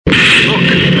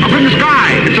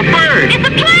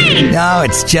No,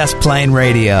 it's Just Plain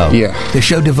Radio. Yeah. The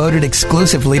show devoted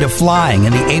exclusively to flying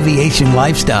and the aviation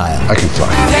lifestyle. I can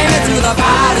fly. Take me to the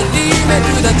pilot, lead me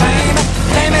to the train.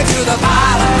 Take me to the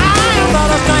pilot, I'm not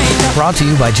a stranger. Brought to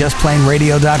you by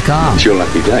JustPlaneRadio.com. It's your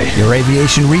lucky day. Your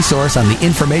aviation resource on the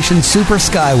information super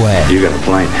skyway. You got a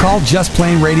plane. Call Just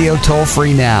Plain Radio toll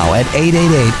free now at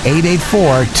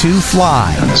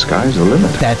 888-884-2FLY. And the sky's the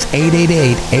limit. That's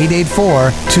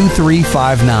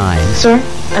 888-884-2359. Sir,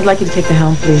 I'd like you to take the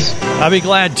helm, please. I'll be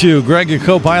glad to. Greg, your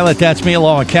co-pilot, that's me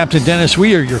along with Captain Dennis.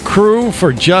 We are your crew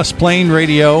for Just Plain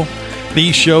Radio,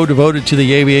 the show devoted to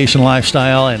the aviation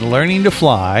lifestyle and learning to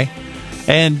fly.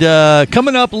 And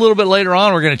coming up a little bit later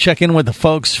on, we're going to check in with the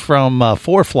folks from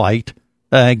 4Flight,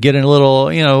 get a little,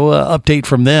 update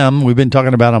from them. We've been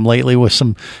talking about them lately with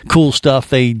some cool stuff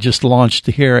they just launched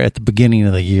here at the beginning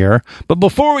of the year. But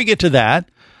before we get to that,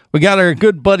 we got our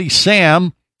good buddy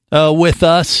Sam with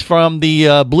us from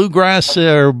the Bluegrass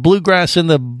in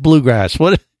the Bluegrass.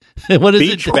 What is it?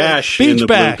 Beechbash in the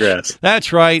Bluegrass.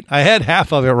 That's right. I had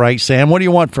half of it right, Sam. What do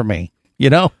you want from me?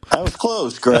 I was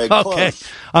close, Greg. Okay. Close.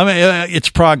 I mean, it's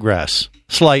progress.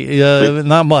 Slight,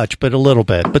 not much, but a little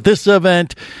bit. But this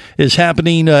event is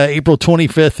happening April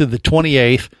 25th through the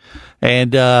 28th,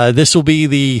 and this will be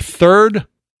the third,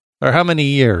 or how many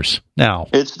years now?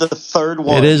 It's the third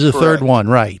one. It is the correct. third one,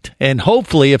 right. And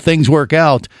hopefully, if things work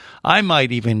out, I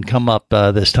might even come up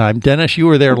this time. Dennis, you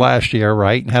were there last year,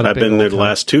 right? I've been there the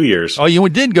last 2 years. Oh, you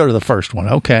did go to the first one.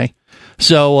 Okay.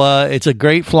 So it's a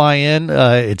great fly-in.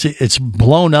 It's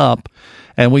blown up,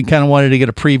 and we kind of wanted to get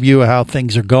a preview of how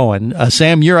things are going.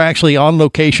 Sam, you're actually on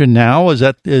location now. Is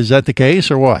that the case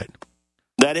or what?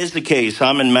 That is the case.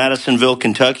 I'm in Madisonville,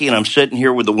 Kentucky, and I'm sitting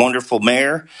here with the wonderful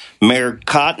mayor. Mayor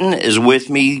Cotton is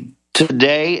with me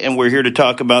today, and we're here to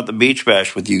talk about the Beach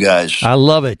Bash with you guys. I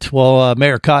love it. Well,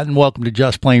 Mayor Cotton, welcome to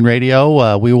Just Plain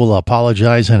Radio. We will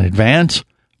apologize in advance.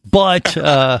 But,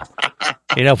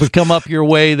 if we come up your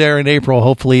way there in April,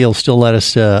 hopefully you'll still let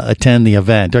us attend the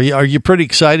event. Are you pretty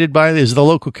excited by it? Is the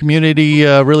local community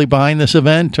really behind this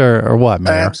event or what,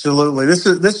 Mayor? Absolutely. This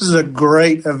is a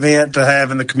great event to have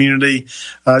in the community.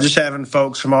 Just having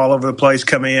folks from all over the place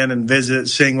come in and visit,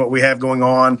 seeing what we have going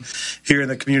on here in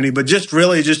the community, but just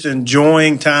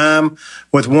enjoying time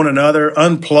with one another,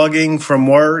 unplugging from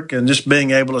work, and just being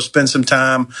able to spend some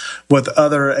time with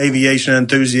other aviation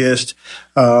enthusiasts.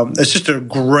 It's just a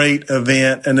great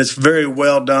event, and it's very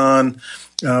well done.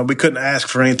 We couldn't ask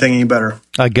for anything any better.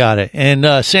 I got it. And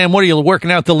Sam, what are you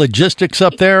working out the logistics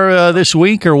up there this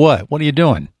week, or what? What are you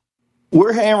doing?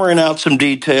 We're hammering out some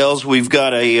details. We've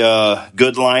got a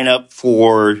good lineup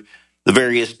for the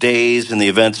various days and the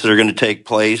events that are going to take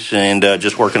place, and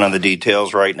just working on the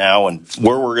details right now and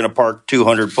where we're going to park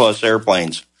 200-plus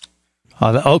airplanes.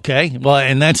 Okay. Well,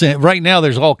 and that's it. Right now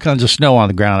there's all kinds of snow on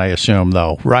the ground, I assume,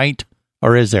 though, right?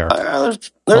 Or is there?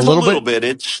 There's a little bit.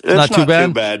 It's not too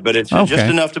bad, but it's just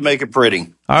enough to make it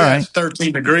pretty. All right. It's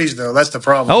 13 degrees, though. That's the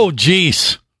problem. Oh,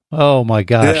 geez. Oh, my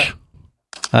gosh. Yeah.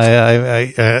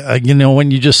 I when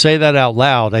you just say that out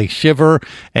loud, I shiver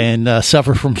and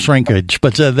suffer from shrinkage,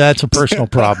 but that's a personal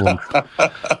problem.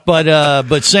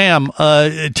 But Sam,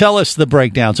 tell us the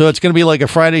breakdown. So it's going to be like a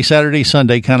Friday, Saturday,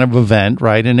 Sunday kind of event,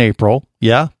 right, in April.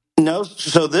 Yeah? No,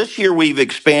 so this year we've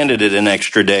expanded it an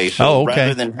extra day. So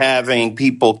rather than having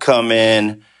people come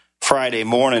in Friday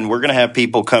morning, we're going to have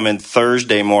people come in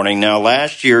Thursday morning. Now,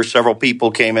 last year, several people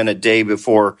came in a day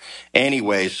before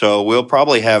anyway, so we'll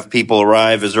probably have people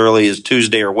arrive as early as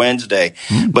Tuesday or Wednesday.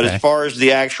 Okay. But as far as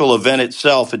the actual event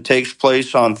itself, it takes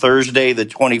place on Thursday, the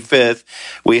 25th.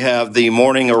 We have the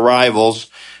morning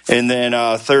arrivals, and then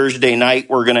Thursday night,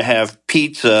 we're going to have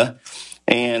pizza,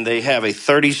 and they have a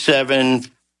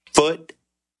 37-foot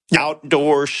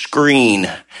outdoor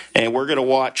screen, and we're going to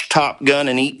watch Top Gun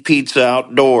and eat pizza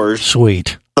outdoors.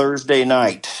 Sweet. Thursday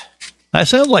night. That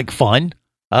sounds like fun.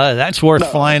 That's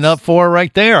worth flying up for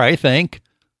right there, I think.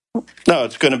 No,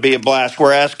 it's going to be a blast.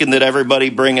 We're asking that everybody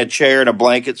bring a chair and a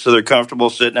blanket so they're comfortable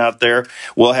sitting out there.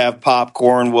 We'll have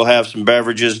popcorn. We'll have some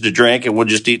beverages to drink, and we'll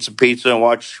just eat some pizza and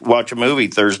watch a movie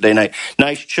Thursday night.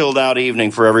 Nice chilled out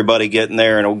evening for everybody getting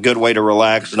there, and a good way to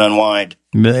relax and unwind.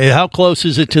 How close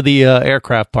is it to the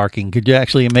aircraft parking? Could you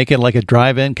actually make it like a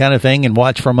drive-in kind of thing and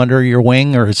watch from under your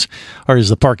wing, or is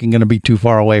the parking going to be too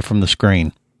far away from the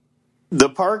screen? The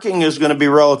parking is going to be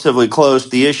relatively close.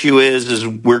 The issue is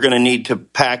we're going to need to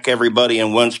pack everybody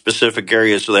in one specific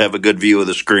area so they have a good view of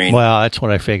the screen. Well, that's what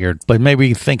I figured. But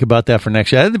maybe think about that for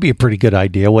next year. That'd be a pretty good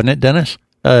idea, wouldn't it, Dennis?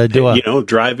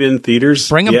 Drive-in theaters.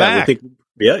 Bring them back.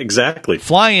 Yeah, exactly.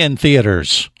 Fly-in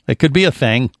theaters. It could be a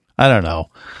thing. I don't know.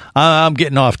 I'm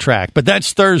getting off track, but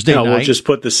that's Thursday night. We'll just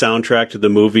put the soundtrack to the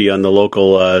movie on the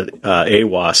local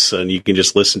AWAS, and you can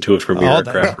just listen to it from your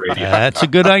aircraft radio. That's a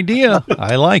good idea.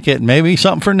 I like it. Maybe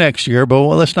something for next year, but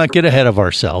let's not get ahead of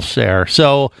ourselves there.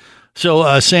 So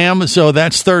Sam, so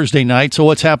that's Thursday night. So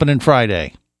what's happening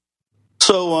Friday?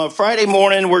 So Friday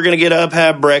morning, we're going to get up,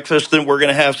 have breakfast, then we're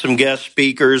going to have some guest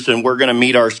speakers, and we're going to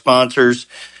meet our sponsors.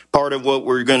 Part of what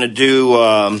we're going to do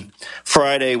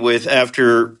Friday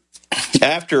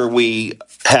after we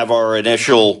have our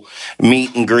initial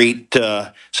meet and greet,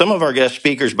 some of our guest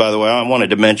speakers, by the way, I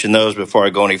wanted to mention those before I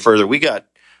go any further. We got,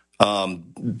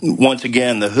 once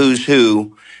again, the who's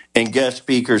who and guest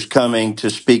speakers coming to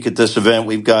speak at this event.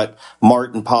 We've got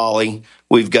Martin Polly,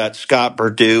 we've got Scott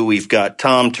Perdue, we've got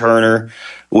Tom Turner,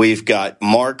 we've got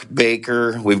Mark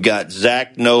Baker, we've got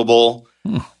Zach Noble.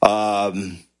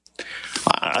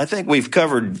 I think we've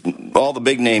covered all the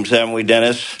big names, haven't we,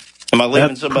 Dennis? Am I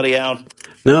leaving somebody out?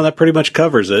 No, that pretty much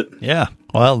covers it. Yeah.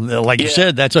 Well, like you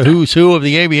said, that's a who's who of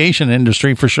the aviation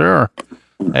industry for sure.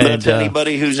 That's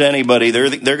anybody who's anybody.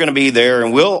 They're going to be there,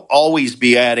 and we'll always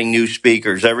be adding new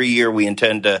speakers. Every year we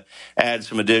intend to add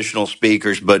some additional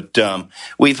speakers, but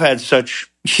we've had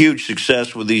such huge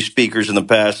success with these speakers in the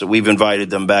past that we've invited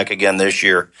them back again this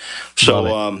year.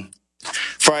 So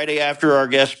Friday after our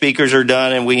guest speakers are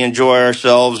done and we enjoy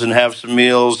ourselves and have some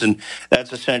meals, and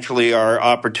that's essentially our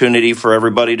opportunity for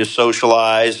everybody to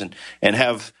socialize and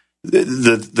have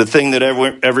the thing that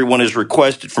everyone has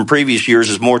requested from previous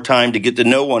years is more time to get to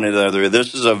know one another.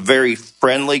 This is a very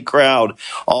friendly crowd.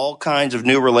 All kinds of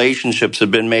new relationships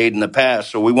have been made in the past,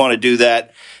 so we want to do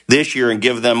that this year and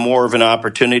give them more of an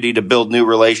opportunity to build new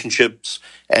relationships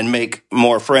and make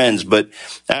more friends. But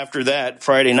after that,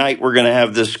 Friday night, we're going to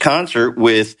have this concert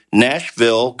with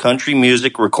Nashville country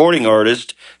music recording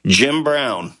artist Jim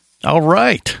Brown. All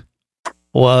right.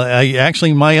 Well,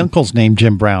 actually, my uncle's named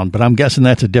Jim Brown, but I'm guessing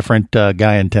that's a different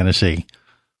guy in Tennessee.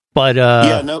 But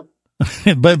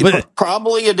but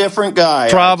probably a different guy.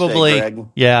 Probably, I'd say, Greg.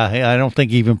 Yeah. I don't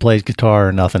think he even plays guitar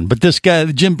or nothing. But this guy,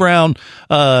 Jim Brown,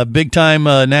 big time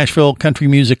Nashville country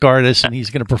music artist, and he's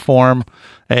going to perform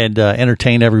and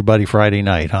entertain everybody Friday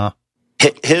night, huh?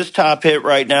 His top hit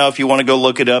right now, if you want to go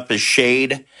look it up, is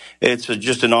Shade. It's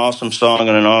just an awesome song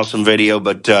and an awesome video.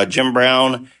 But Jim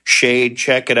Brown, Shade,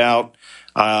 check it out.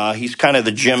 He's kind of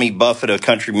the Jimmy Buffett of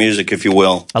country music, if you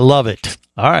will. I love it.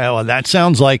 All right. Well, that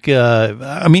sounds like, it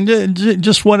doesn't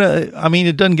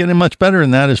get any much better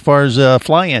than that as far as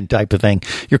fly-in type of thing.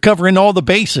 You're covering all the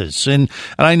bases. And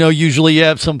I know usually you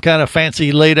have some kind of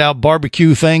fancy laid out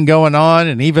barbecue thing going on.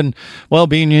 And even, well,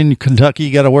 being in Kentucky,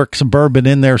 you got to work some bourbon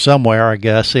in there somewhere, I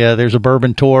guess. Yeah. There's a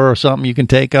bourbon tour or something you can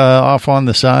take off on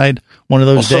the side one of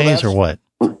those days or what?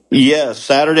 Yes,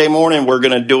 Saturday morning we're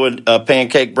going to do a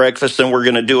pancake breakfast, and we're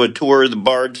going to do a tour of the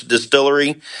Bard's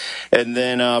Distillery, and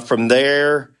then from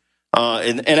there,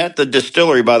 and at the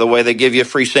distillery, by the way, they give you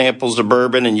free samples of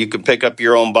bourbon, and you can pick up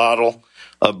your own bottle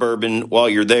of bourbon while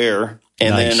you're there.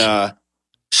 And nice. Then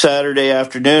Saturday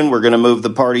afternoon, we're going to move the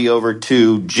party over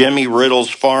to Jimmy Riddle's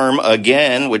farm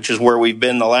again, which is where we've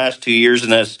been the last 2 years,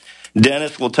 and as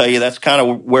Dennis will tell you, that's kind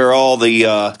of where all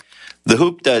the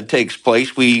hoopta takes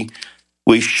place.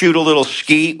 We shoot a little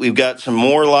skeet. We've got some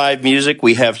more live music.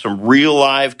 We have some real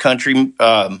live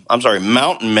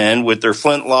mountain men with their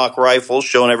flintlock rifles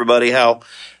showing everybody how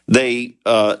they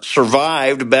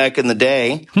survived back in the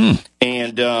day.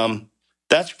 And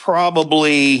that's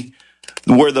probably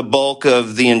where the bulk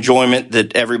of the enjoyment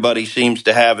that everybody seems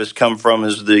to have has come from,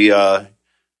 is the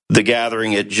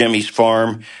gathering at Jimmy's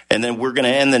farm. And then we're going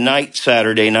to end the night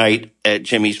Saturday night at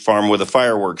Jimmy's farm with a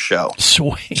fireworks show.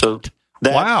 Sweet. So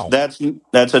that's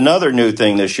another new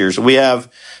thing this year. So we have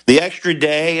the extra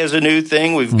day as a new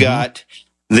thing. We've got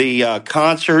the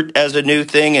concert as a new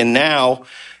thing. And now,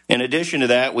 in addition to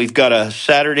that, we've got a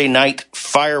Saturday night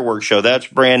fireworks show. That's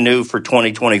brand new for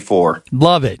 2024.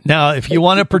 Love it. Now, if you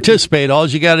want to participate, all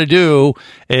you got to do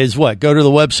is what? Go to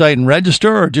the website and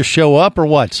register, or just show up, or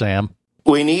what, Sam?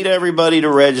 We need everybody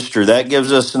to register. That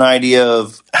gives us an idea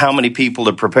of how many people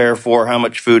to prepare for, how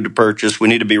much food to purchase. We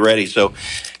need to be ready. So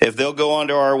if they'll go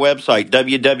onto our website,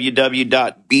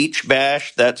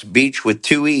 www.beechbash, that's beach with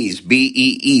two E's,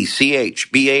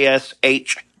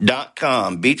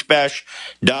 BEECHBASH.com,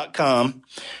 beechbash.com.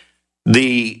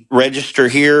 The register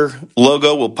here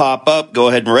logo will pop up. Go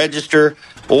ahead and register.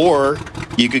 Or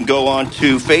you can go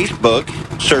onto Facebook,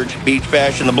 search Beach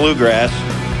Bash in the Bluegrass,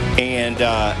 and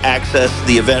access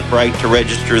the Eventbrite to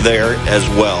register there as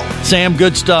well. Sam,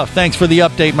 good stuff. Thanks for the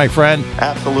update, my friend.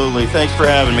 Absolutely. Thanks for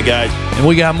having me, guys. And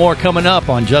we got more coming up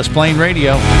on Just Plain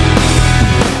Radio.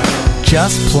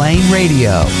 Just Plain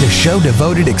Radio, the show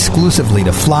devoted exclusively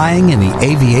to flying and the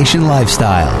aviation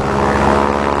lifestyle.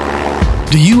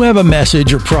 Do you have a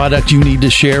message or product you need to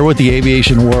share with the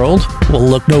aviation world? Well,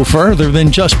 look no further than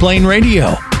Just Plain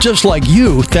Radio. Just like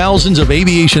you, thousands of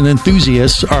aviation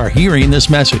enthusiasts are hearing this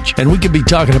message, and we could be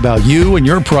talking about you and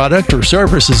your product or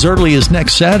service as early as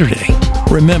next Saturday.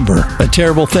 Remember, a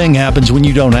terrible thing happens when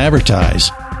you don't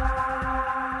advertise.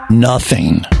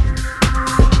 Nothing.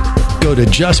 Go to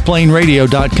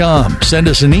justplainradio.com, send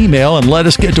us an email, and let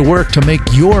us get to work to make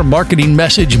your marketing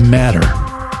message matter.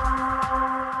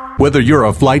 Whether you're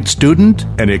a flight student,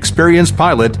 an experienced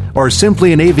pilot, or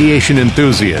simply an aviation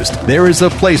enthusiast, there is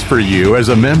a place for you as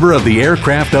a member of the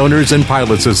Aircraft Owners and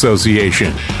Pilots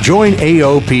Association. Join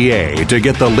AOPA to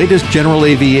get the latest general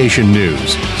aviation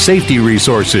news, safety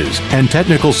resources, and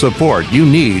technical support you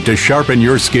need to sharpen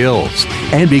your skills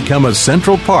and become a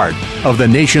central part of the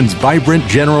nation's vibrant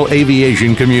general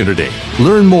aviation community.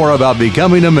 Learn more about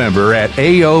becoming a member at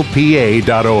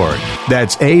AOPA.org.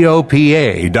 That's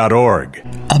AOPA.org.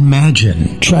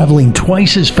 Imagine traveling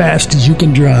twice as fast as you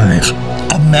can drive.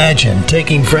 Imagine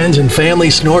taking friends and family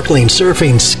snorkeling,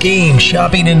 surfing, skiing,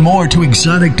 shopping, and more to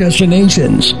exotic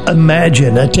destinations.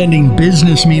 Imagine attending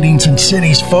business meetings in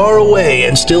cities far away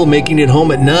and still making it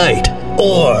home at night.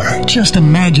 Or just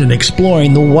imagine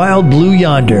exploring the wild blue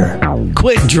yonder.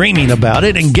 Quit dreaming about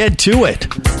it and get to it.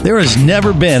 There has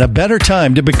never been a better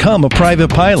time to become a private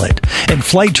pilot, and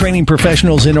Flight Training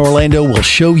Professionals in Orlando will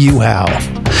show you how.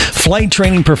 Flight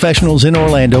Training Professionals in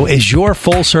Orlando is your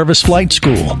full-service flight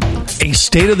school. A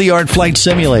state-of-the-art flight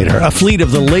simulator, a fleet of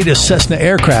the latest Cessna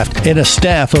aircraft, and a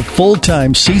staff of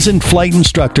full-time seasoned flight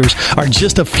instructors are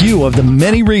just a few of the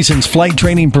many reasons Flight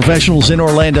Training Professionals in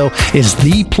Orlando is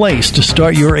the place to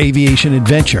start your aviation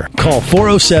adventure. Call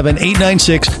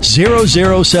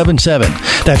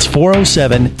 407-896-0077. That's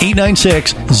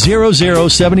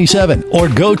 407-896-0077. Or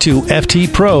go to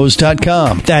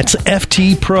ftpros.com. That's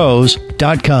ftpros.com.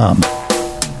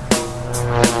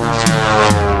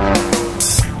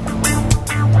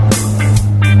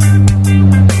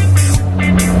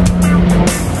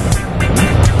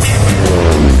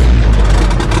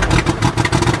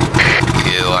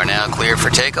 For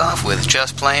takeoff with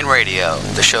Just Plain Radio,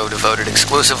 the show devoted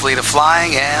exclusively to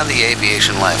flying and the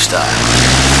aviation lifestyle.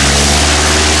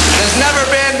 There's never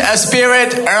been a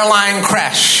Spirit airline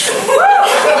crash. And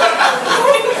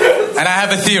I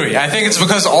have a theory. I think it's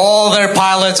because all their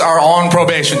pilots are on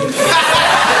probation.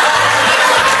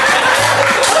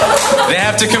 They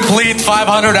have to complete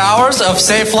 500 hours of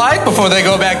safe flight before they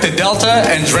go back to Delta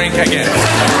and drink again.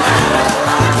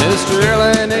 Mr.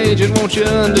 Airline Agent, won't you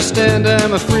understand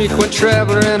I'm a frequent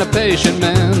traveler and a patient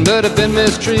man, but I've been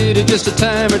mistreated just a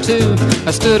time or two.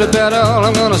 I stood about all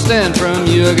I'm gonna stand from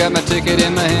you. I got my ticket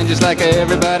in my hand just like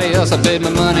everybody else. I paid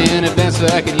my money in advance so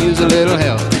I could use a little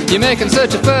help. You're making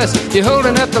such a fuss, you're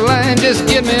holding up the line. Just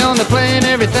get me on the plane,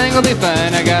 everything will be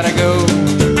fine. I gotta go.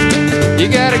 You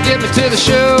gotta get me to the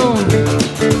show.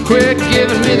 Quit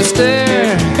giving me the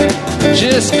stare.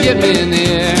 Just get me in the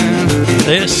air.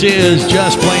 This is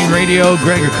Just Plain Radio.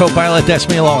 Greg, your co-pilot. That's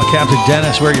me along with Captain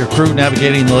Dennis. We're your crew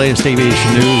navigating the latest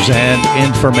aviation news and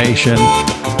information.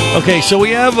 Okay, so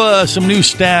we have some new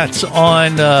stats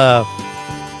on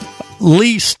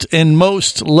least and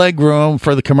most legroom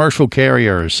for the commercial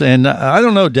carriers. And I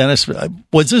don't know, Dennis,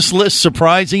 was this list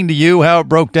surprising to you how it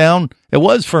broke down? It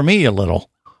was for me a little.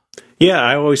 Yeah,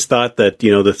 I always thought that,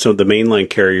 that some of the mainline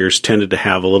carriers tended to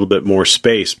have a little bit more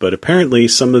space, but apparently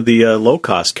some of the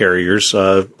low-cost carriers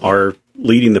are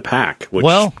leading the pack, which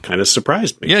kind of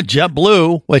surprised me. Yeah,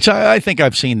 JetBlue, which I think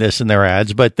I've seen this in their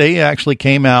ads, but they actually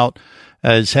came out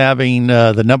as having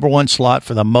the number one slot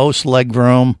for the most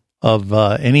legroom of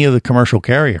any of the commercial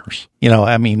carriers.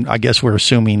 I guess we're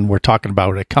assuming we're talking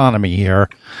about economy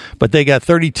here, but they got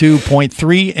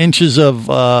 32.3 inches of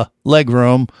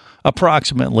legroom,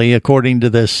 approximately, according to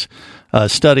this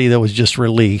study that was just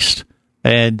released.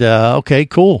 And okay,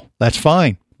 cool, that's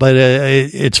fine. But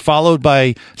it's followed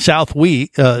by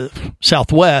Southwest.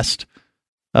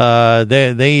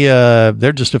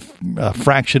 They're just a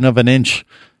fraction of an inch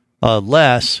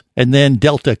less, and then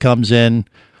Delta comes in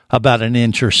about an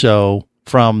inch or so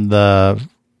from the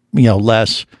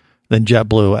less than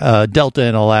JetBlue. Delta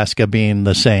and Alaska being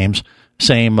the same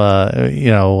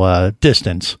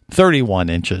distance, 31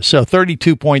 inches. So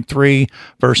 32.3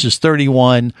 versus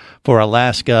 31 for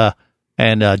Alaska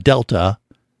and Delta,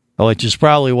 which is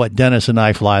probably what Dennis and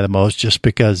I fly the most, just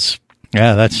because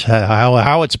Yeah, that's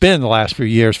how it's been the last few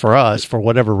years for us, for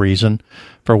whatever reason,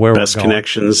 for where best we're going.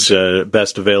 Connections,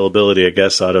 best availability, I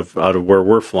guess, out of where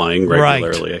we're flying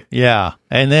regularly. Right. Yeah,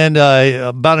 and then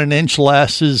about an inch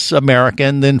less is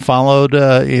American, then followed,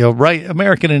 right.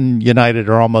 American and United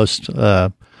are almost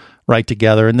right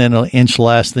together, and then an inch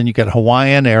less. Then you got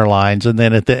Hawaiian Airlines, and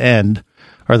then at the end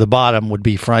or the bottom would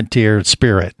be Frontier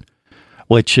Spirit,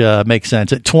 which makes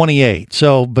sense at 28.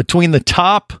 So between the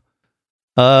top.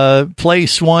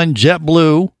 Place one,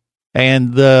 JetBlue,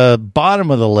 and the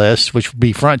bottom of the list, which would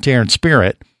be Frontier and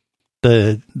Spirit,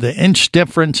 the inch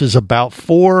difference is about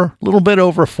a little bit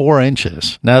over 4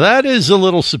 inches. Now, that is a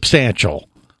little substantial,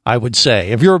 I would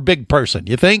say, if you're a big person.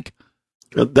 You think?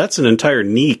 That's an entire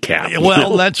kneecap.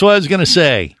 Well, that's what I was going to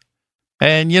say.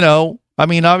 And,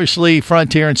 obviously,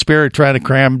 Frontier and Spirit try to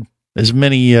cram as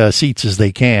many seats as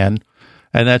they can,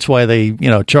 and that's why they,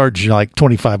 charge you like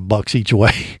 $25 each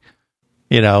way.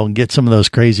 And get some of those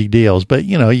crazy deals. But,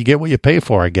 you get what you pay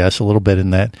for, I guess, a little bit in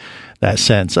that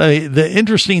sense. The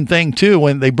interesting thing, too,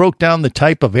 when they broke down the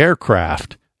type of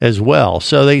aircraft as well.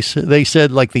 So they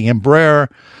said, like, the Embraer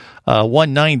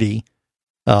 190,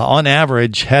 on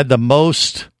average, had the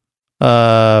most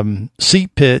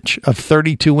seat pitch of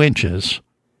 32 inches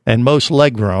and most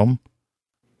legroom.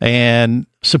 And,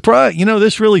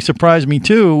 this really surprised me,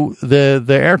 too. The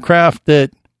aircraft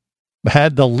that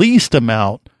had the least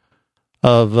amount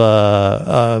of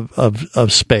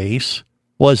space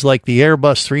was like the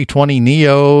Airbus 320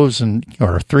 Neos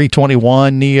or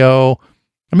 321 Neo.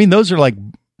 I mean, those are like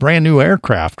brand new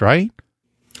aircraft, right?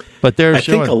 But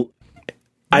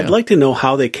I'd like to know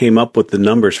how they came up with the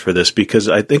numbers for this, because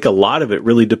I think a lot of it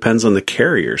really depends on the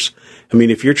carriers. I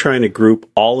mean, if you're trying to group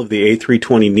all of the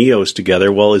A320 Neos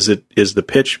together, well, is the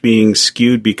pitch being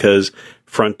skewed because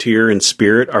Frontier and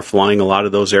Spirit are flying a lot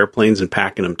of those airplanes and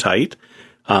packing them tight?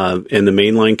 And the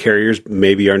mainline carriers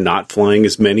maybe are not flying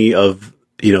as many of,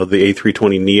 the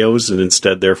A320 Neos, and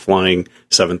instead they're flying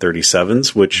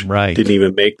 737s, which didn't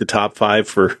even make the top 5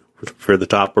 for the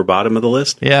top or bottom of the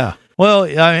list. Yeah. Well,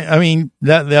 I mean,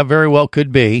 that very well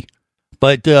could be.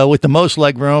 But with the most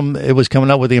legroom, it was coming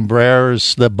up with the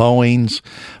Embraers, the Boeings,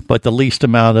 but the least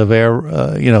amount of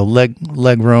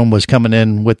legroom was coming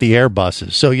in with the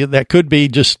Airbuses. So that could be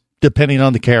just depending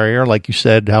on the carrier, like you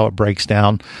said, how it breaks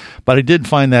down. But I did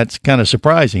find that's kind of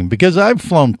surprising, because I've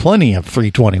flown plenty of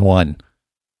 321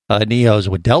 Neos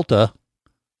with Delta.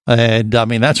 And, I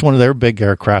mean, that's one of their big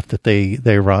aircraft that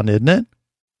they run, isn't it?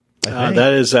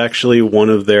 That is actually one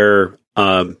of their,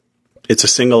 it's a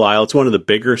single aisle. It's one of the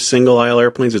bigger single aisle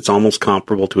airplanes. It's almost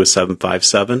comparable to a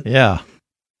 757. Yeah.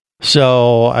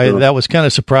 So that was kind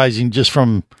of surprising just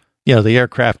from, the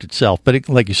aircraft itself. But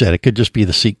like you said, it could just be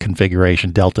the seat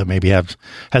configuration. Delta maybe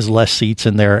has less seats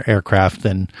in their aircraft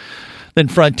than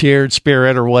Frontier,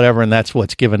 Spirit, or whatever, and that's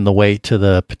what's given the weight to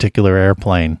the particular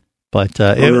airplane. But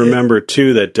remember,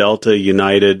 too, that Delta,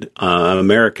 United,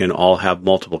 American all have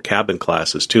multiple cabin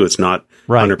classes, too. It's not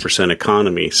 100%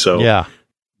 economy. So yeah.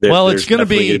 It's going to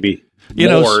be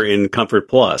more in Comfort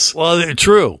Plus. Well,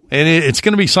 true. And it's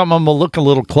going to be something I'm going to look a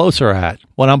little closer at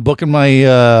when I'm booking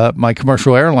my my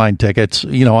commercial airline tickets.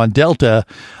 On Delta,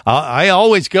 I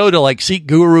always go to like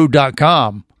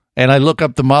SeatGuru.com and I look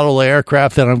up the model of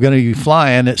aircraft that I'm going to be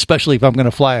flying, especially if I'm going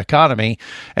to fly economy,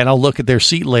 and I'll look at their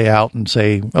seat layout and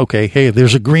say, okay, hey,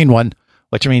 there's a green one,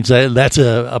 which means that's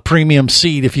a premium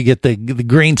seat. If you get the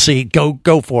green seat,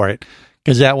 go for it.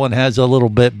 Because that one has a little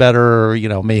bit better,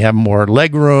 may have more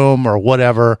leg room or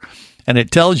whatever, and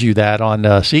it tells you that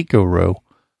on Seat Guru.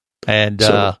 And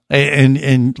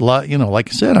like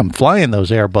I said, I'm flying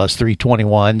those Airbus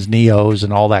 321s, Neos,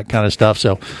 and all that kind of stuff.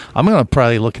 So I'm going to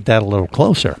probably look at that a little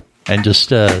closer and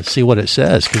just see what it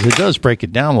says, because it does break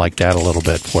it down like that a little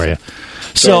bit for you.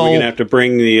 So we're going to have to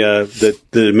bring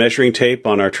the measuring tape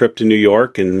on our trip to New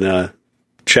York and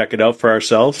check it out for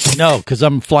ourselves. No, because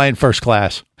I'm flying first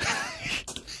class.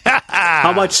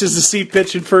 How much is the seat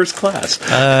pitch in first class?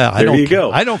 There you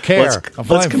go. I don't care.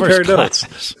 Let's compare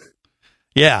notes.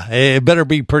 Yeah, it better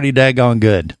be pretty daggone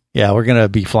good. Yeah, we're going to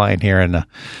be flying here, and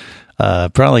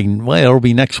probably, it'll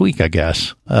be next week, I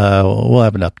guess. We'll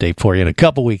have an update for you in a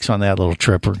couple weeks on that little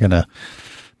trip.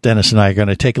 Dennis and I are going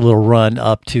to take a little run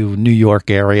up to New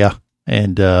York area,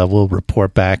 and we'll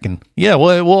report back. And yeah,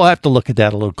 we'll have to look at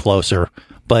that a little closer.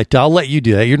 But I'll let you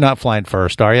do that. You're not flying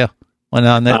first, are you?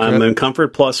 On that I'm in Comfort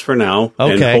Plus for now,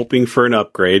 and hoping for an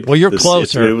upgrade. Well, you're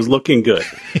closer. It was looking good.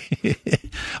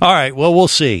 All right. Well, we'll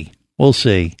see.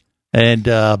 And,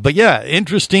 but yeah,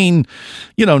 interesting,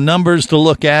 numbers to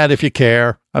look at if you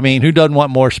care. I mean, who doesn't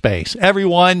want more space?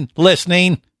 Everyone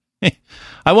listening.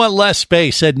 I want less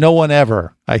space, said no one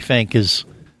ever, I think is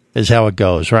is how it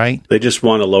goes, right? They just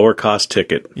want a lower cost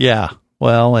ticket. Yeah.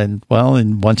 And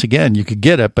once again, you could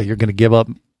get it, but you're going to give up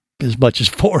as much as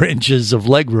 4 inches of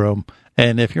leg room.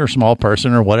 And if you're a small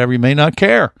person or whatever, you may not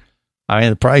care. I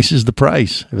mean, the price is the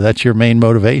price, if that's your main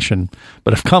motivation.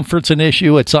 But if comfort's an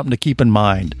issue, it's something to keep in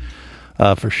mind,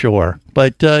 for sure.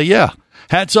 But, yeah,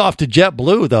 hats off to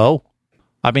JetBlue, though.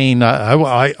 I mean,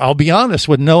 I'll be honest,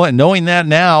 with knowing that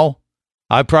now,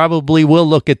 I probably will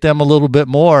look at them a little bit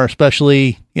more,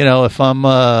 especially, if I'm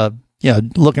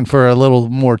looking for a little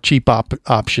more cheap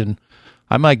option.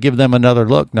 I might give them another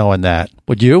look knowing that.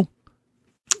 Would you?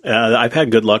 I've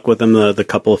had good luck with them. The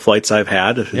couple of flights I've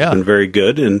had have been very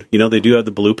good. And, they do have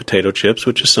the blue potato chips,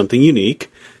 which is something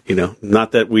unique.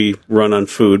 Not that we run on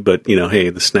food, but, hey,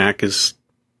 the snack is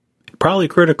probably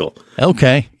critical.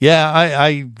 Okay. Yeah,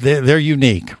 they're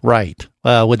unique. Right.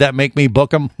 Would that make me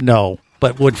book them? No.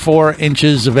 But would 4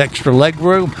 inches of extra leg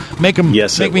room make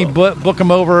me book them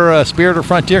over Spirit or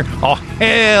Frontier? Oh,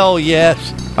 hell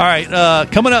yes. All right,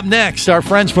 coming up next, our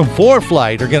friends from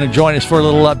ForeFlight are going to join us for a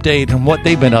little update on what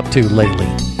they've been up to lately.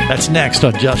 That's next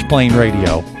on Just Plain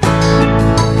Radio.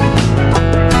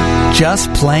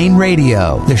 Just Plain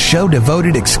Radio, the show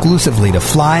devoted exclusively to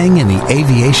flying and the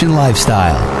aviation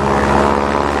lifestyle.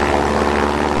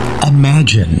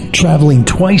 Imagine traveling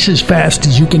twice as fast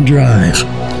as you can drive.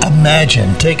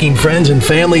 Imagine taking friends and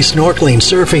family snorkeling,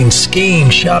 surfing, skiing,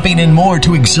 shopping, and more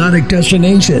to exotic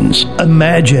destinations.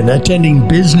 Imagine attending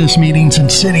business meetings in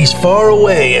cities far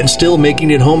away and still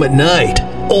making it home at night.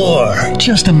 Or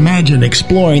just imagine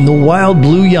exploring the wild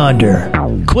blue yonder.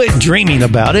 Quit dreaming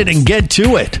about it and get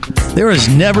to it. There has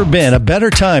never been a better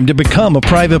time to become a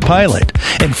private pilot,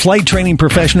 and Flight Training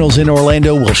Professionals in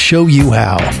Orlando will show you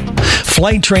how.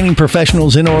 Flight Training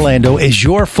Professionals in Orlando is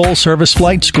your full-service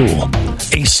flight school.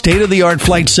 A state-of-the-art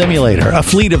flight simulator, a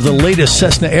fleet of the latest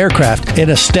Cessna aircraft, and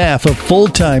a staff of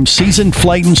full-time seasoned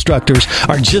flight instructors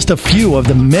are just a few of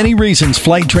the many reasons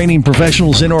Flight Training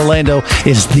Professionals in Orlando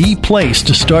is the place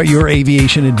to start your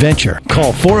aviation adventure.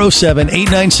 Call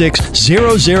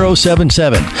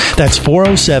 407-896-0077. That's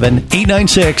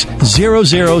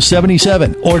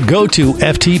 407-896-0077. Or go to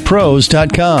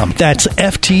ftpros.com. That's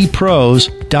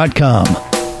ftpros.com.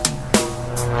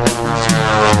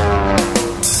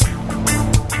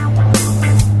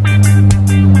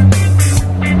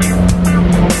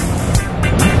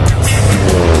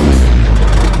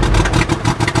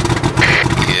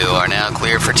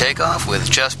 For takeoff with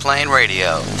Just Plain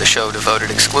Radio, the show devoted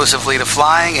exclusively to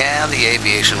flying and the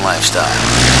aviation lifestyle.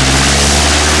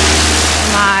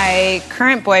 My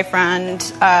current boyfriend,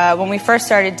 when we first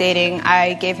started dating,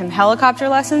 I gave him helicopter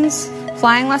lessons,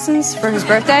 flying lessons for his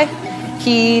birthday.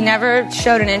 He never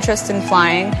showed an interest in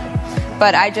flying,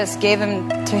 but I just gave him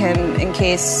to him in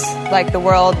case, the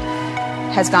world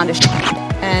has gone to shit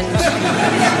and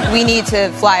we need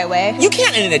to fly away. You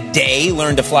can't in a day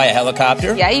learn to fly a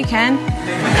helicopter. Yeah, you can.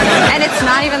 And it's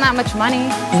not even that much money.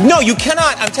 No, you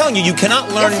cannot. I'm telling you, you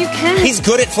cannot learn. Yes, you can. He's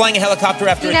good at flying a helicopter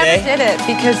after a day. He never did it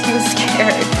because he was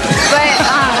scared.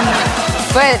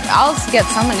 But I'll get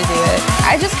someone to do it.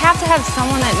 I just have to have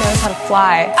someone that knows how to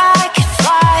fly. I can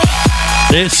fly.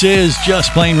 This is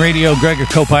Just Plain Radio. Greg, your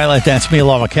co-pilot. That's me,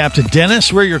 along with Captain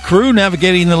Dennis. We're your crew,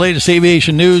 navigating the latest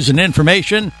aviation news and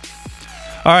information.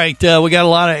 All right, we got a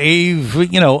lot of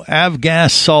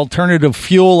avgas alternative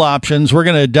fuel options. We're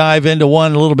going to dive into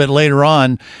one a little bit later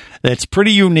on that's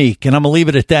pretty unique, and I'm going to leave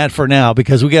it at that for now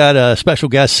because we got a special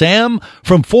guest. Sam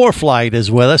from ForeFlight is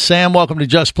with us. Sam, welcome to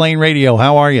Just Plain Radio.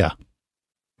 How are you?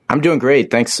 I'm doing great.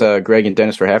 Thanks, Greg and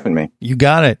Dennis, for having me. You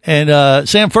got it. And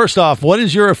Sam, first off, what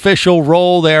is your official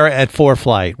role there at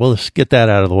ForeFlight? Well, let's get that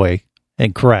out of the way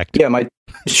and correct. Yeah, my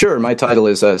title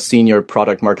is Senior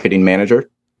Product Marketing Manager.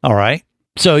 All right.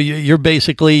 So you're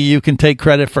basically, you can take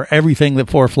credit for everything that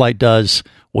ForeFlight does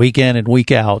week in and week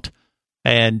out.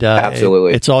 And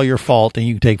absolutely, it's all your fault, and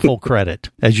you can take full credit,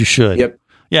 as you should. Yep.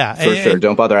 Yeah. For sure.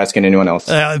 Don't bother asking anyone else.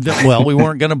 Well, we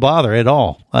weren't going to bother at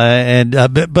all.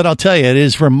 But I'll tell you, it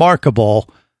is remarkable,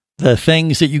 the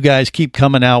things that you guys keep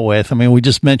coming out with. I mean, we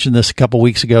just mentioned this a couple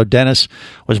weeks ago. Dennis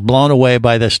was blown away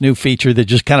by this new feature that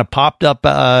just kind of popped up,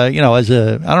 as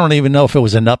I don't even know if it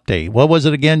was an update. What was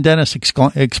it again, Dennis?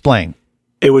 Explain.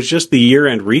 It was just the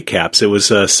year-end recaps. It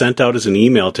was sent out as an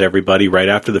email to everybody right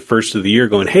after the first of the year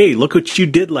going, hey, look what you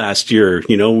did last year.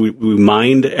 We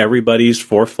mined everybody's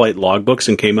ForeFlight logbooks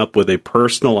and came up with a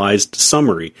personalized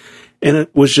summary. And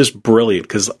it was just brilliant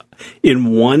because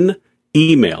in one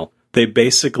email, they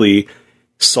basically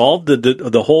solved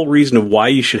the whole reason of why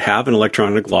you should have an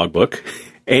electronic logbook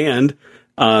and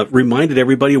reminded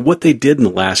everybody of what they did in the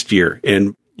last year.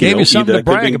 And gave you something to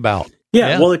brag about.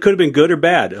 Yeah, well, it could have been good or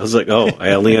bad. I was like, oh,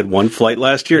 I only had one flight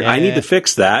last year. I need to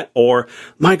fix that. Or,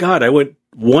 my God, I went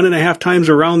 1.5 times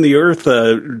around the earth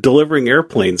delivering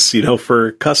airplanes,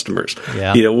 for customers.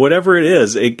 Yeah. Whatever it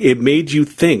is, it made you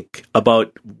think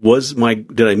about,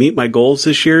 did I meet my goals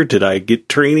this year? Did I get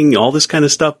training? All this kind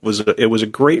of stuff. It was a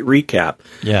great recap.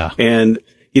 Yeah. And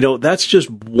that's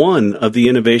just one of the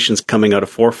innovations coming out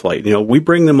of ForeFlight. We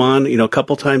bring them on, a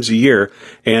couple times a year,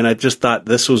 and I just thought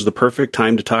this was the perfect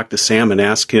time to talk to Sam and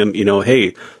ask him,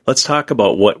 hey, let's talk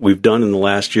about what we've done in the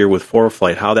last year with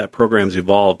ForeFlight, how that program's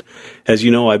evolved. As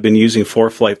you know, I've been using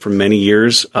ForeFlight for many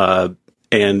years,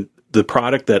 and the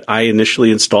product that I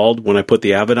initially installed when I put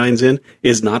the Avidynes in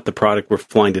is not the product we're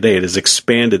flying today. It has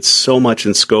expanded so much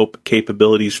in scope,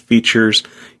 capabilities, features,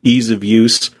 ease of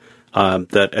use,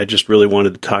 that I just really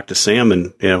wanted to talk to Sam,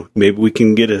 and maybe we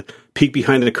can get a peek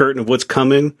behind the curtain of what's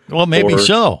coming. Well, maybe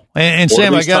so. And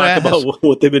Sam, I got to ask about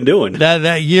what they've been doing.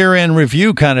 That year-end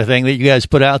review kind of thing that you guys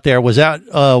put out there, was that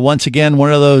once again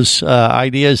one of those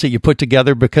ideas that you put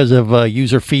together because of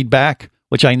user feedback,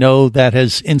 which I know that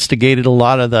has instigated a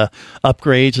lot of the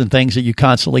upgrades and things that you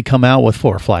constantly come out with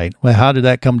ForeFlight? Well, how did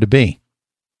that come to be?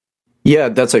 Yeah,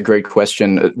 that's a great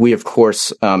question. We, of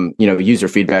course, user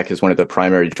feedback is one of the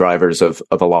primary drivers of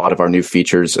a lot of our new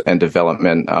features and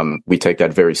development. We take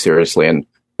that very seriously, and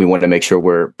we want to make sure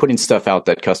we're putting stuff out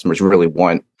that customers really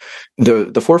want. The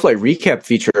ForeFlight recap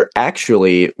feature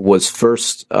actually was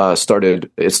first started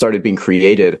being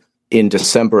created in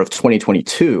December of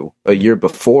 2022, a year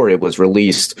before it was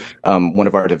released. One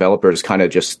of our developers kind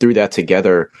of just threw that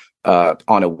together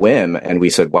on a whim, and we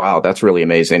said, wow, that's really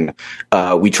amazing.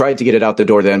 We tried to get it out the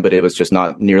door then, but it was just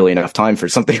not nearly enough time for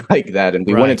something like that. And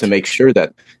we wanted to make sure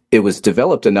that it was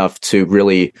developed enough to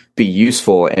really be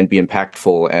useful and be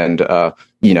impactful. And,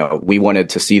 we wanted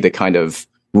to see the kind of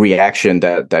reaction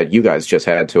that you guys just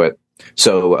had to it.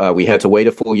 So we had to wait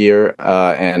a full year,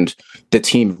 and the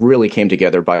team really came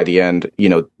together by the end.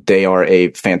 They are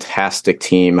a fantastic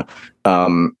team.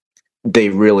 They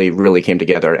really, really came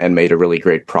together and made a really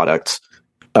great product.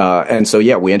 And so,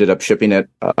 we ended up shipping it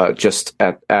just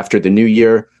after the new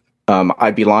year.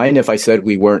 I'd be lying if I said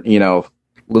we weren't,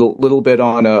 little bit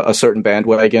on a certain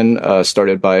bandwagon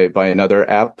started by another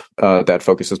app that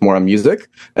focuses more on music.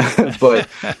 But,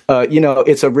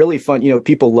 it's a really fun,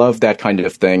 people love that kind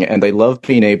of thing, and they love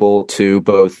being able to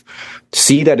both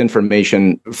see that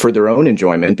information for their own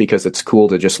enjoyment, because it's cool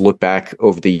to just look back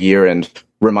over the year and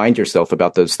remind yourself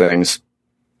about those things,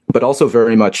 but also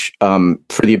very much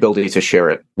for the ability to share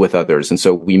it with others. And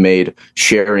so we made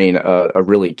sharing a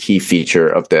really key feature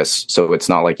of this. So it's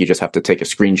not like you just have to take a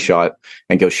screenshot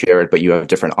and go share it, but you have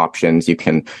different options. You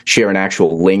can share an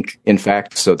actual link, in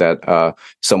fact, so that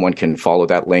someone can follow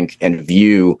that link and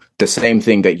view the same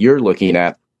thing that you're looking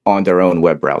at on their own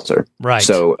web browser. Right.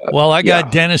 So, I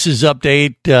got Dennis's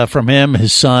update from him,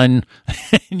 his son,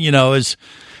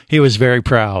 he was very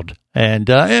proud. And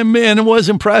it was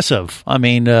impressive. I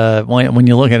mean, when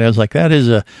you look at it, I was like, that is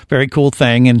a very cool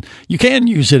thing. And you can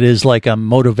use it as like a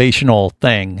motivational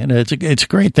thing. And it's a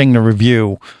great thing to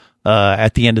review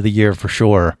at the end of the year for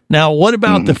sure. Now, what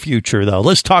about the future, though?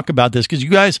 Let's talk about this, because you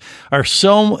guys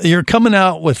you're coming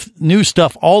out with new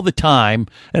stuff all the time,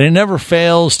 and it never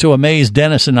fails to amaze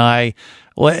Dennis and I.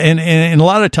 And a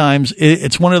lot of times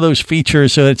it's one of those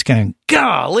features, so it's kind of,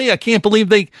 golly, I can't believe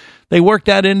they worked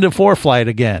that into ForeFlight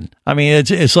again. I mean,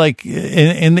 it's like,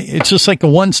 and it's just like a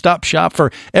one-stop shop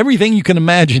for everything you can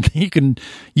imagine that you can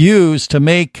use to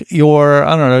make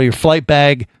your flight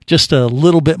bag just a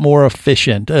little bit more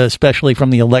efficient, especially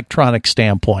from the electronic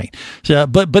standpoint. So,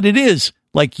 but it is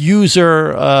like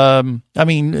user,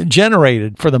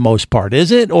 generated for the most part,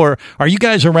 is it? Or are you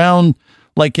guys around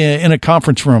like in a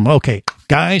conference room? Okay,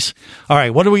 guys, all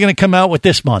right, what are we going to come out with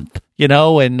this month?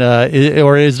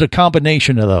 Or is it a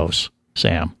combination of those,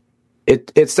 Sam?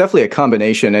 It's definitely a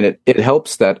combination, and it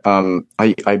helps that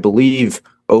I believe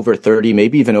over 30,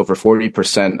 maybe even over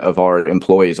 40% of our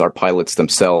employees are pilots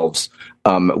themselves,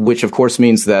 which of course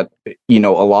means that, a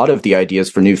lot of the ideas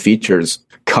for new features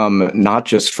come not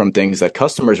just from things that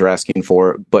customers are asking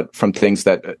for, but from things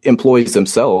that employees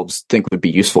themselves think would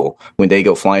be useful when they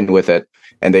go flying with it.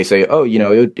 And they say, oh,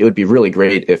 it would be really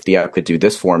great if the app could do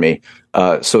this for me.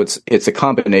 So it's a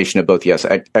combination of both, yes,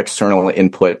 external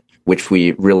input, which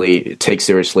we really take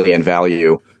seriously and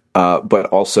value, but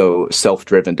also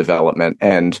self-driven development,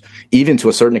 and even to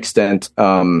a certain extent,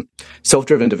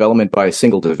 self-driven development by a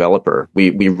single developer.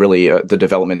 We really, the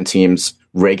development teams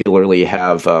regularly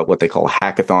have what they call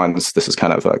hackathons. This is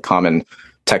kind of a common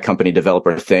tech company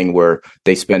developer thing where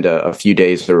they spend a few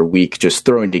days or a week just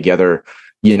throwing together,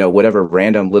 whatever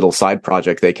random little side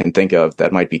project they can think of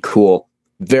that might be cool.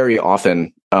 very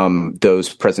often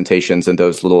those presentations and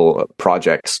those little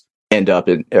projects end up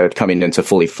coming into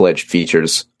fully fledged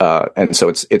features. And so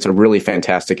it's a really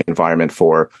fantastic environment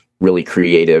for really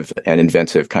creative and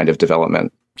inventive kind of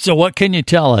development. So what can you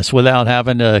tell us without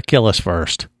having to kill us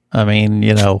first? I mean,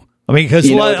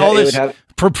 because all this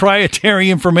proprietary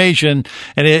information,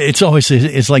 and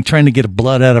it's like trying to get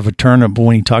blood out of a turnip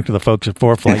when you talk to the folks at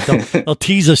ForeFlight. They'll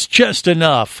tease us just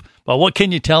enough. But what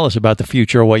can you tell us about the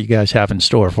future of what you guys have in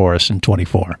store for us in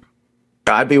 24?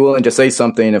 I'd be willing to say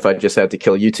something if I just had to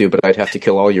kill you two, but I'd have to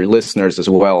kill all your listeners as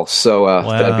well. So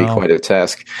that'd be quite a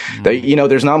task.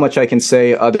 There's not much I can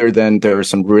say other than there are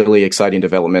some really exciting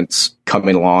developments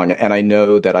coming along. And I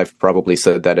know that I've probably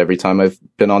said that every time I've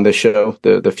been on this show,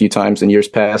 the few times in years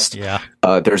past. Yeah.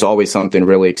 There's always something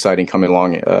really exciting coming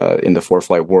along in the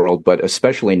ForeFlight world, but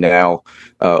especially now,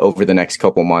 over the next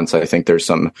couple months, I think there's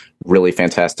some really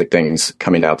fantastic things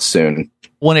coming out soon.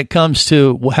 When it comes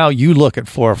to how you look at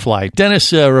ForeFlight,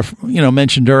 Dennis,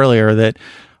 mentioned earlier that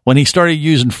when he started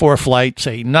using ForeFlight,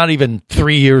 say not even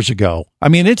 3 years ago, I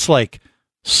mean, it's like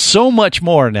so much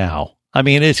more now. I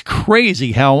mean, it's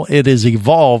crazy how it has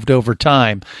evolved over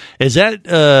time. Is that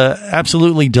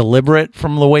absolutely deliberate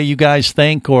from the way you guys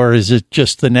think, or is it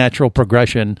just the natural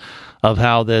progression of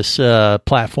how this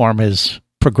platform has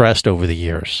progressed over the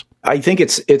years? I think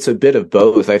it's a bit of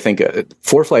both. I think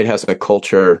ForeFlight has a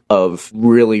culture of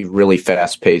really, really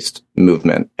fast-paced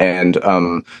movement, and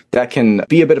that can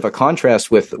be a bit of a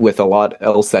contrast with a lot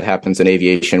else that happens in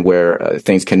aviation, where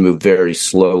things can move very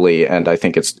slowly. And I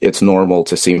think it's normal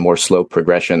to see more slow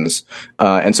progressions.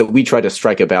 And so we try to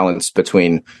strike a balance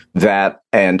between that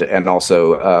and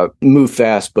also move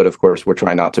fast, but of course we're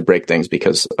trying not to break things,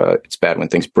 because it's bad when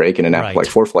things break in an app like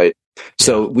ForeFlight.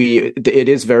 So it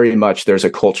is very much, there's a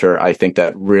culture, I think,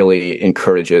 that really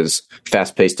encourages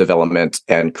fast-paced development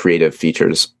and creative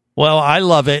features. Well, I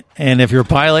love it. And if you're a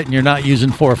pilot and you're not using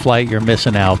ForeFlight, you're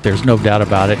missing out. There's no doubt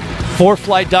about it.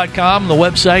 ForeFlight.com, the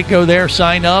website, go there,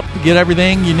 sign up, get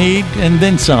everything you need, and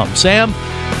then some. Sam,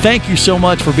 thank you so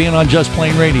much for being on Just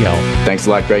Plain Radio. Thanks a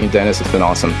lot, Greg and Dennis. It's been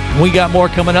awesome. We got more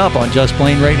coming up on Just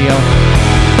Plain Radio.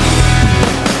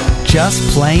 Just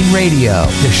Plain Radio,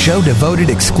 the show devoted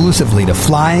exclusively to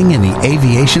flying and the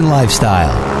aviation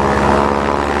lifestyle.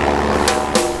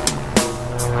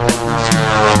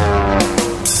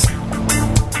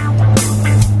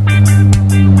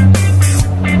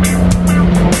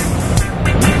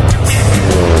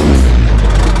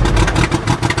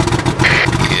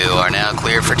 You are now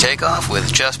cleared for takeoff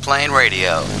with Just Plain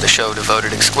Radio, the show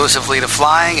devoted exclusively to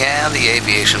flying and the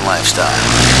aviation lifestyle.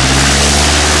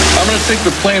 I'm going to take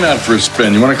the plane out for a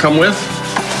spin. You want to come with?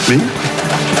 Me?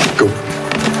 Go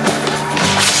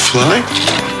fly?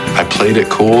 I played it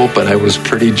cool, but I was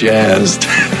pretty jazzed.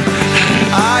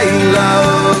 I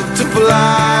love to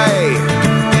fly.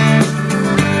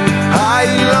 I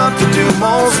love to do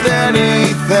most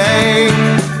anything.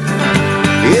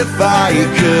 If I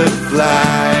could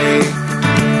fly,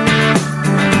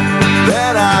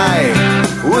 then I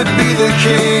would be the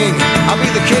king. I'll be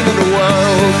the king of the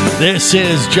world. This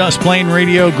is Just Plain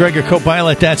Radio. Greg, your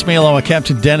co-pilot. That's me, along with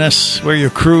Captain Dennis. We're your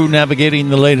crew navigating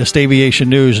the latest aviation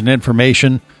news and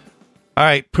information. All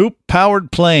right,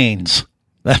 poop-powered planes.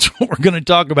 That's what we're going to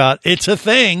talk about. It's a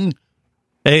thing,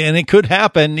 and it could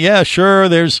happen. Yeah, sure,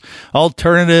 there's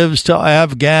alternatives to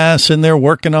avgas, and they're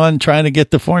working on trying to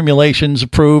get the formulations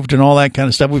approved and all that kind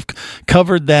of stuff. We've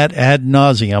covered that ad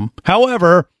nauseum.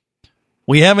 However,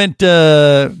 we haven't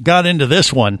got into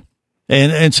this one.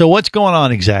 And so what's going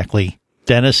on exactly,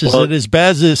 Dennis? Is it as bad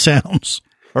as it sounds,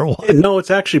 or what? No,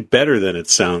 it's actually better than it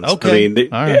sounds. Okay. I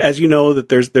mean, as you know, that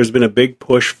there's been a big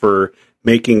push for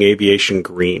making aviation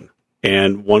green,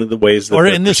 and one of the ways that, or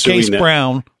in this case,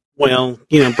 brown. Well,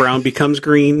 brown becomes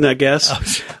green, I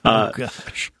guess. Oh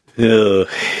gosh.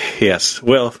 Yes.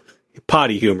 Well,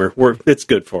 potty humor. It's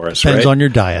good for us. Depends right? on your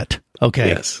diet. Okay.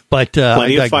 Yes. But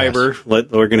plenty of fiber. We're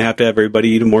going to have everybody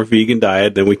eat a more vegan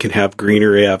diet, then we can have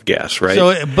greener avgas, right?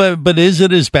 So, but is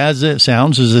it as bad as it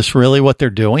sounds? Is this really what they're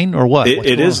doing, or what?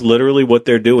 It is literally what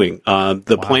they're doing.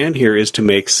 The plan here is to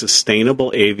make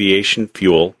sustainable aviation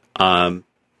fuel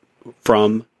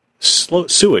from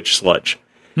sewage sludge.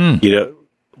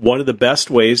 One of the best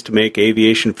ways to make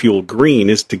aviation fuel green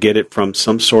is to get it from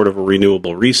some sort of a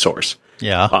renewable resource.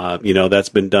 Yeah. That's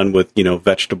been done with,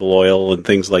 vegetable oil and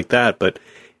things like that. But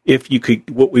if you could,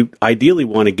 what we ideally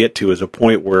want to get to is a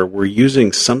point where we're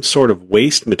using some sort of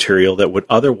waste material that would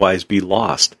otherwise be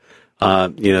lost.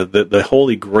 The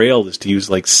holy grail is to use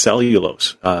like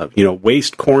cellulose,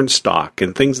 waste corn stalk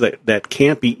and things that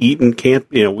can't be eaten,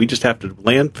 we just have to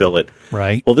landfill it.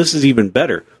 Right. Well, this is even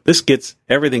better. This gets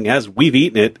everything as we've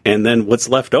eaten it, and then what's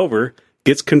left over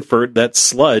that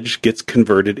sludge gets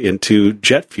converted into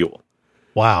jet fuel.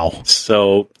 Wow.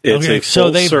 So it's a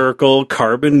full circle,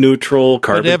 carbon neutral,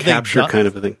 carbon capture kind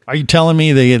of a thing. Are you telling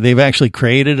me they've actually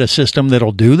created a system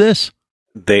that'll do this?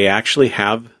 They actually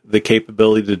have the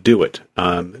capability to do it.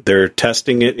 They're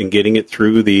testing it and getting it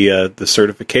through the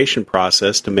certification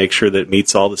process to make sure that it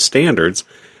meets all the standards.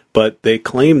 But they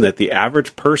claim that the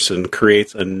average person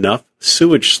creates enough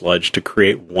sewage sludge to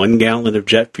create 1 gallon of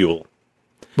jet fuel.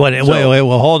 Wait,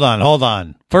 well, hold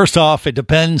on. First off, it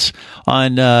depends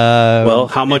on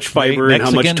how much fiber and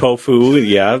how much tofu.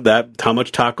 Yeah, how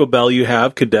much Taco Bell you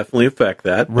have could definitely affect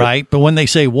that. Right, but when they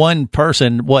say one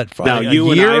person, what? Now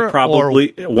you and I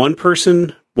probably one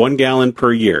person, 1 gallon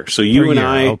per year. So you and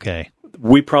I, okay,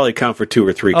 we probably count for 2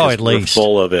 or 3 because we're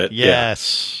full of it.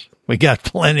 Yes, we got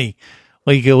plenty.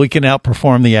 We can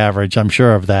outperform the average. I'm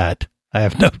sure of that. I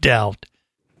have no doubt.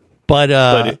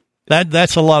 But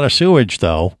that's a lot of sewage,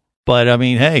 though. But I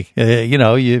mean, hey,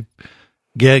 you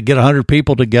get 100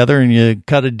 people together and you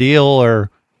cut a deal,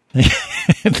 or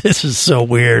this is so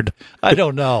weird. I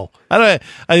don't know.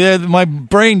 My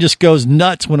brain just goes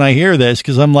nuts when I hear this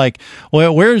because I'm like,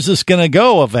 well, where is this going to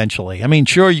go eventually? I mean,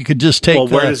 sure, you could just take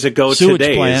where does it go sewage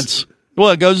today? Plants.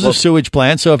 Well, it goes to the sewage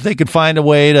plant. So if they could find a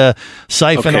way to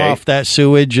siphon off that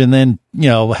sewage and then,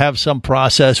 have some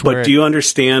process where... But do you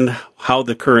understand how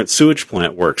the current sewage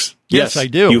plant works? Yes, I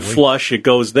do. You flush, it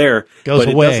goes there, but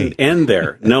away. It doesn't end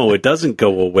there. No, it doesn't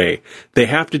go away. They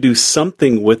have to do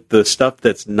something with the stuff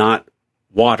that's not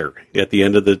water at the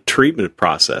end of the treatment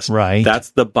process. Right. That's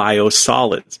the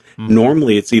biosolids. Mm-hmm.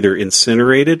 Normally, it's either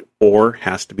incinerated or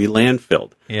has to be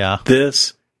landfilled. Yeah.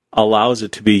 This allows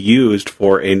it to be used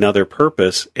for another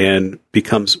purpose and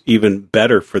becomes even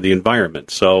better for the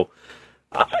environment. So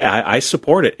I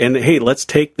support it. And hey, let's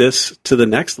take this to the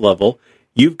next level.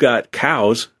 You've got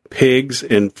cows, pigs,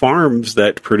 and farms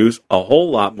that produce a whole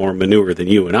lot more manure than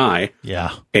you and I.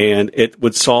 Yeah. And it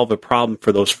would solve a problem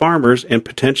for those farmers and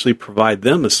potentially provide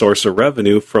them a source of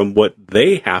revenue from what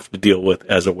they have to deal with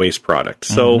as a waste product.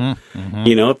 So,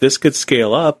 if this could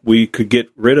scale up, we could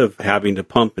get rid of having to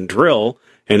pump and drill.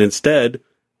 And instead,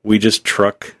 we just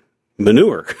truck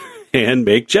manure and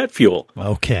make jet fuel.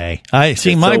 Okay. I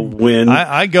see.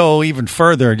 I go even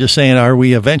further, just saying, are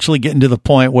we eventually getting to the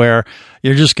point where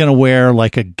you're just going to wear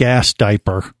like a gas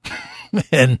diaper?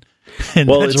 and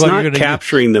well, it's not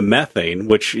capturing the methane,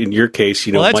 which in your case,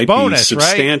 might be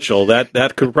substantial. Right?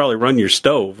 That could probably run your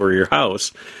stove or your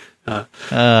house.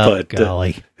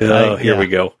 Golly. Here we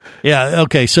go. Yeah.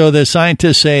 Okay. So the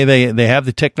scientists say they have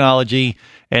the technology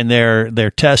and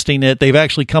they're testing it. They've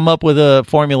actually come up with a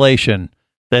formulation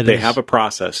they have a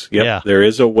process. Yep. Yeah. There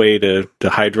is a way to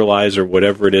hydrolyze or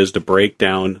whatever it is to break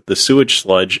down the sewage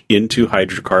sludge into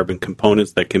hydrocarbon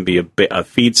components that can be a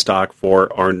feedstock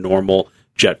for our normal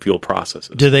jet fuel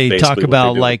processes. Do they talk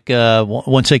about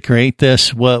once they create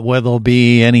this, whether there'll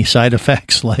be any side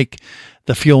effects, like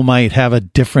the fuel might have a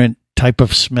different type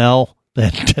of smell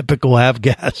than typical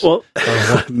avgas? Well,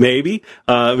 maybe.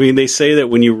 They say that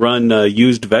when you run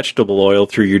used vegetable oil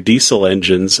through your diesel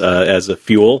engines as a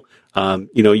fuel,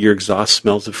 your exhaust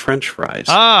smells of French fries.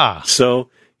 So,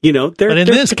 but in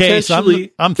this case, I'm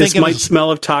thinking this might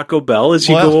smell of Taco Bell as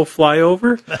you go fly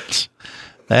over.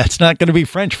 That's not going to be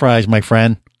French fries, my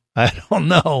friend. I don't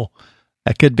know.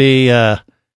 That could be a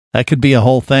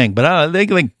whole thing, but they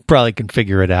probably can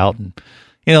figure it out and,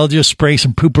 just spray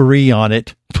some poopery on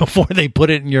it before they put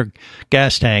it in your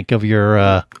gas tank of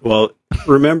your. Well,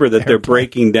 remember that they're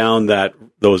breaking down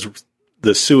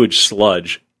the sewage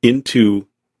sludge into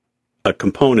a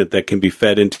component that can be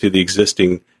fed into the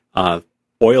existing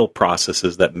oil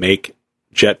processes that make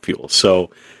jet fuel.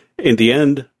 So, in the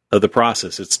end of the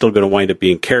process, it's still going to wind up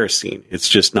being kerosene. It's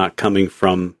just not coming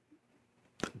from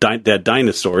dead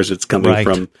dinosaurs. It's coming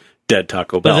from dead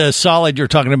Taco Bell. But the solid you're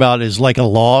talking about is like a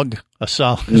log? A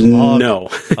solid log? No.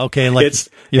 Okay,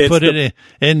 you put it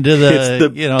into the...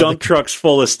 It's the dump trucks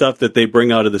full of stuff that they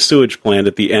bring out of the sewage plant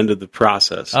at the end of the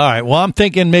process. All right, well, I'm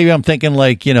thinking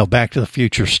like, Back to the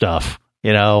Future stuff,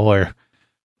 where the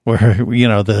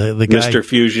guy... Mr.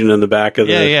 Fusion in the back of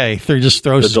the... Yeah, he just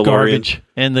throws his garbage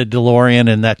in the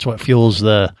DeLorean, and that's what fuels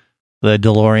the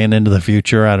DeLorean into the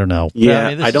future. I don't know.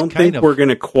 Yeah, I don't think we're going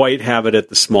to quite have it at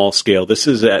the small scale. This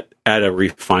is at a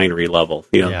refinery level.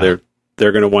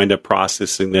 they're going to wind up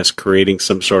processing this, creating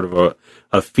some sort of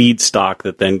a feedstock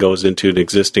that then goes into an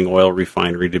existing oil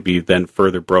refinery to be then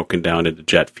further broken down into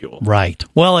jet fuel. Right.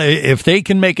 Well, if they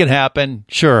can make it happen,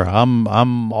 sure,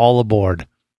 I'm all aboard.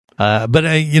 But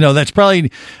that's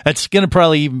going to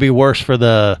probably even be worse for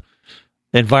the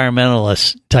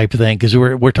environmentalist type of thing, because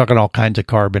we're talking all kinds of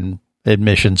carbon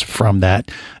emissions from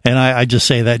that. And I just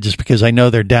say that just because I know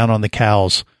they're down on the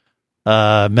cows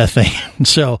methane.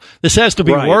 So this has to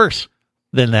be worse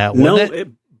than that, wouldn't it?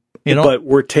 But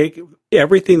we're taking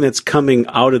everything that's coming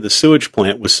out of the sewage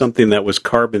plant was something that was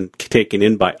carbon taken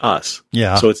in by us.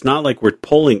 Yeah. So it's not like we're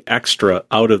pulling extra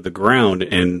out of the ground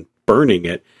and burning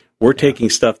it. We're taking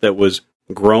stuff that was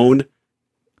grown,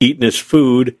 eaten as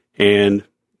food, and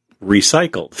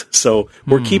recycled. So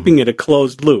we're keeping it a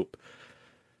closed loop.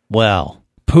 Well,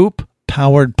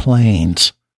 poop-powered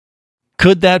planes.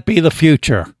 Could that be the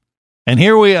future? And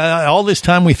here we all this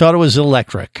time we thought it was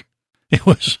electric. It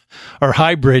was, or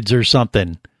hybrids or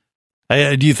something.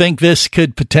 Do you think this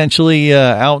could potentially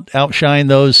outshine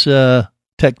those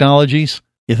technologies?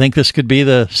 You think this could be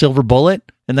the silver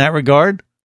bullet in that regard?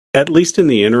 At least in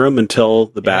the interim, until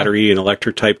the battery and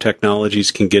electric type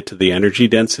technologies can get to the energy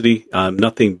density,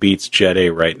 nothing beats Jet A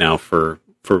right now for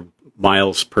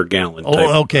miles per gallon.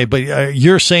 Okay, but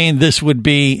you're saying this would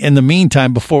be in the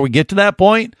meantime before we get to that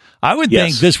point? I would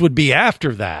think this would be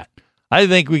after that. I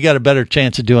think we got a better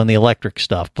chance of doing the electric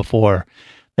stuff before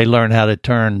they learn how to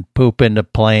turn poop into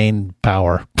plane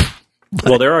power.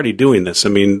 Well, they're already doing this. I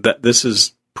mean, this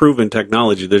is proven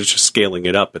technology. They're just scaling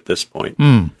it up at this point.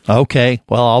 Okay.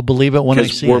 Well, I'll believe it when I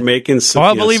see we're it. making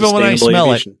I'll believe it when I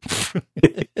smell it.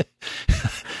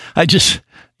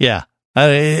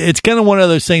 It's kind of one of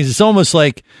those things. It's almost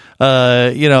like,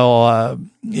 drone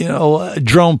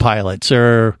pilots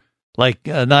or like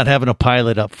not having a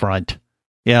pilot up front.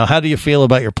 How do you feel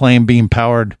about your plane being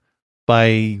powered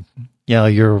by,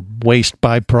 your waste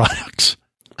byproducts?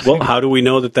 Well, how do we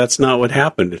know that that's not what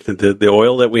happened? The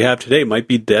oil that we have today might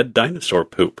be dead dinosaur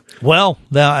poop. Well,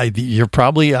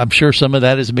 I'm sure some of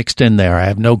that is mixed in there. I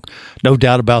have no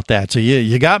doubt about that. So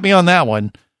you got me on that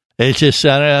one. It's just,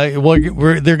 they're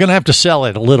going to have to sell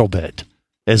it a little bit,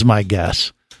 is my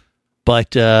guess.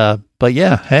 But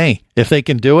yeah, hey, if they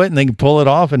can do it and they can pull it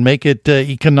off and make it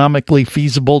economically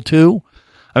feasible too.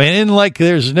 I mean,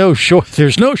 there's no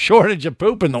shortage of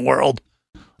poop in the world.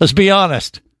 Let's be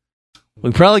honest.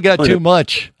 We probably got too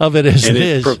much of it as it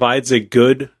is. It provides a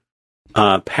good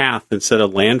path instead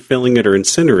of landfilling it or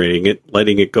incinerating it,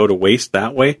 letting it go to waste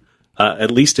that way.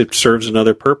 At least it serves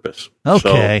another purpose.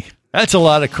 Okay. That's a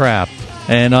lot of crap.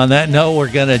 And on that note,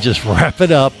 we're going to just wrap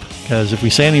it up, because if we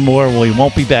say any more, we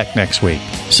won't be back next week.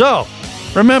 So,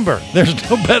 remember, there's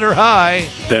no better high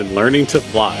than learning to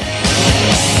fly.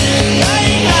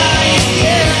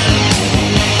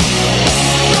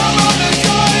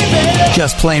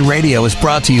 Just Plain Radio is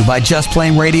brought to you by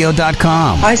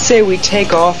JustPlainRadio.com. I say we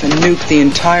take off and nuke the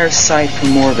entire site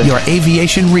from orbit. Your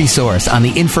aviation resource on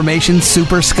the information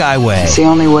super skyway. It's the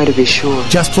only way to be sure.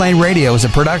 Just Plain Radio is a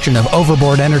production of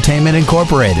Overboard Entertainment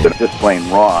Incorporated. Just plain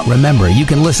wrong. Remember, you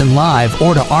can listen live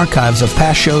or to archives of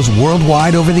past shows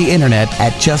worldwide over the internet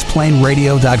at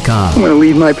JustPlainRadio.com. I'm going to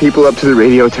leave my people up to the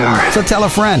radio tower. So tell a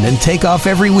friend and take off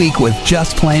every week with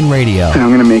Just Plain Radio. And I'm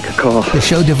going to make a call. The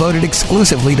show devoted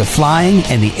exclusively to flying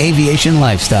and the aviation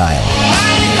lifestyle.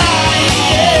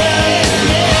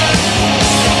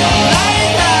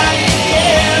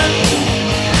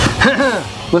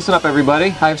 Listen up, everybody.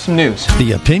 I have some news.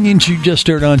 The opinions you just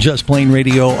heard on Just Plain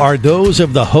Radio are those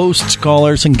of the hosts,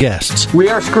 callers, and guests. We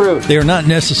are screwed. They are not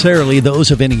necessarily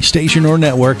those of any station or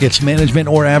network, its management,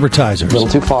 or advertisers. A little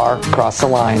too far. Cross the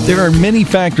line. There are many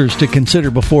factors to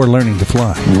consider before learning to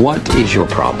fly. What is your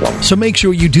problem? So make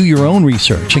sure you do your own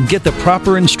research and get the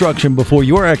proper instruction before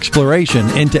your exploration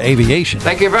into aviation.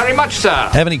 Thank you very much, sir.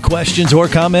 Have any questions or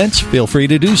comments? Feel free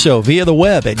to do so via the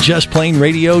web at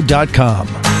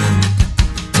JustPlainRadio.com.